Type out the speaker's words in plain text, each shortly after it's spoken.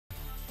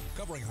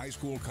covering high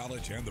school,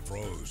 college, and the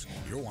pros.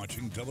 You're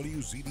watching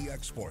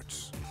WZDX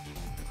Sports.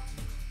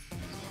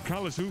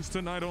 College hoops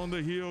tonight on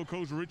the hill.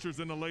 Coach Richards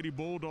and the Lady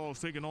Bulldogs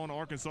taking on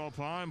Arkansas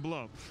Pine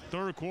Bluff.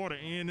 Third quarter,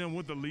 A&M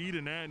with the lead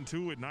and adding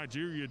to it.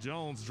 Nigeria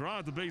Jones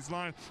drives the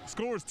baseline,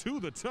 scores two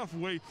the tough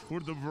way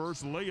with the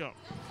reverse layup.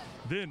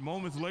 Then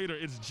moments later,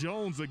 it's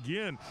Jones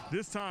again,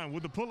 this time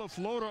with the pull-up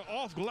floater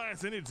off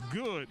glass, and it's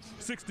good.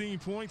 16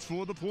 points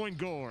for the point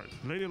guard.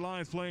 Lady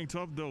Lions playing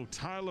tough, though.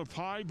 Tyler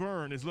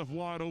Pyburn is left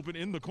wide open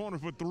in the corner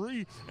for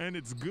three, and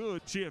it's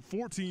good. She had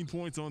 14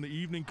 points on the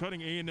evening,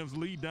 cutting A&M's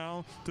lead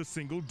down to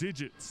single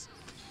digits.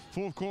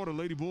 Fourth quarter,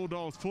 Lady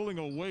Bulldogs pulling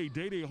away.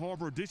 Day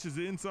Harbor dishes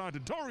it inside to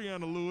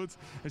Dariauna Lewis,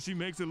 and she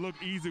makes it look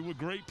easy with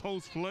great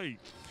post play.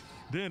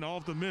 Then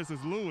off the miss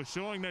is Lewis,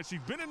 showing that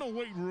she's been in the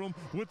weight room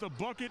with the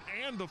bucket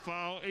and the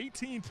foul.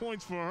 18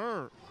 points for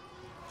her.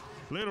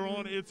 Later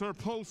on, it's her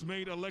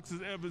postmate,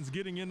 Alexis Evans,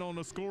 getting in on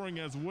the scoring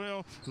as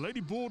well. Lady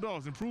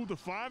Bulldogs improved to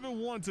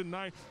 5-1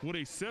 tonight with a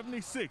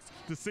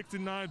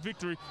 76-69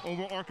 victory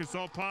over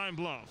Arkansas Pine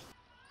Bluff.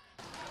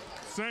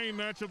 Same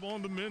matchup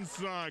on the men's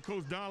side.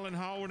 Coach Donald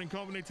Howard and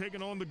company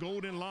taking on the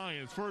Golden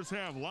Lions. First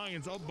half,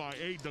 Lions up by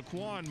 8.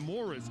 Daquan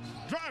Morris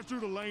drives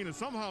through the lane and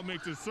somehow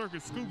makes a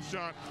circus scoop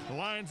shot.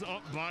 Lions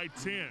up by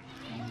 10.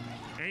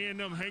 A&M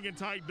hanging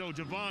tight, though.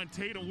 Javon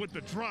Tatum with the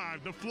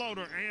drive, the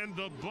floater, and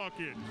the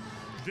bucket.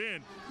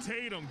 Then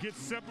Tatum gets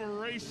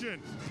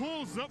separation,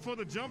 pulls up for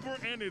the jumper,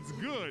 and it's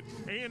good.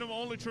 A&M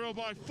only trail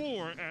by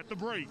 4 at the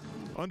break.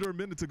 Under a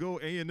minute to go,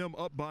 A&M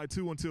up by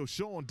 2 until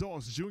Sean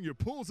Doss Jr.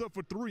 pulls up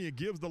for 3 and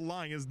gives the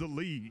Lions the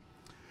lead.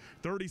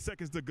 30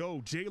 seconds to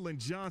go. Jalen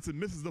Johnson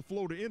misses the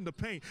floater in the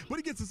paint, but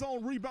he gets his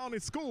own rebound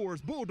and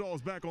scores.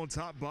 Bulldogs back on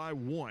top by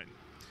 1.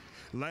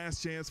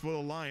 Last chance for the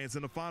Lions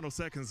in the final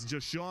seconds.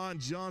 Jalen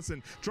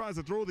Johnson tries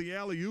to throw the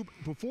alley-oop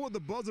before the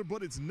buzzer,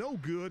 but it's no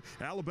good.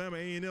 Alabama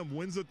A&M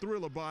wins the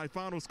thriller by a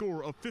final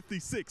score of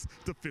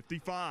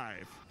 56-55.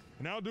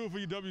 And that'll do it for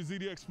your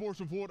WZDX Sports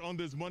Report on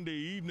this Monday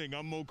evening.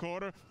 I'm Mo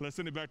Carter. Let's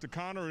send it back to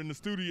Connor in the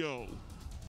studio.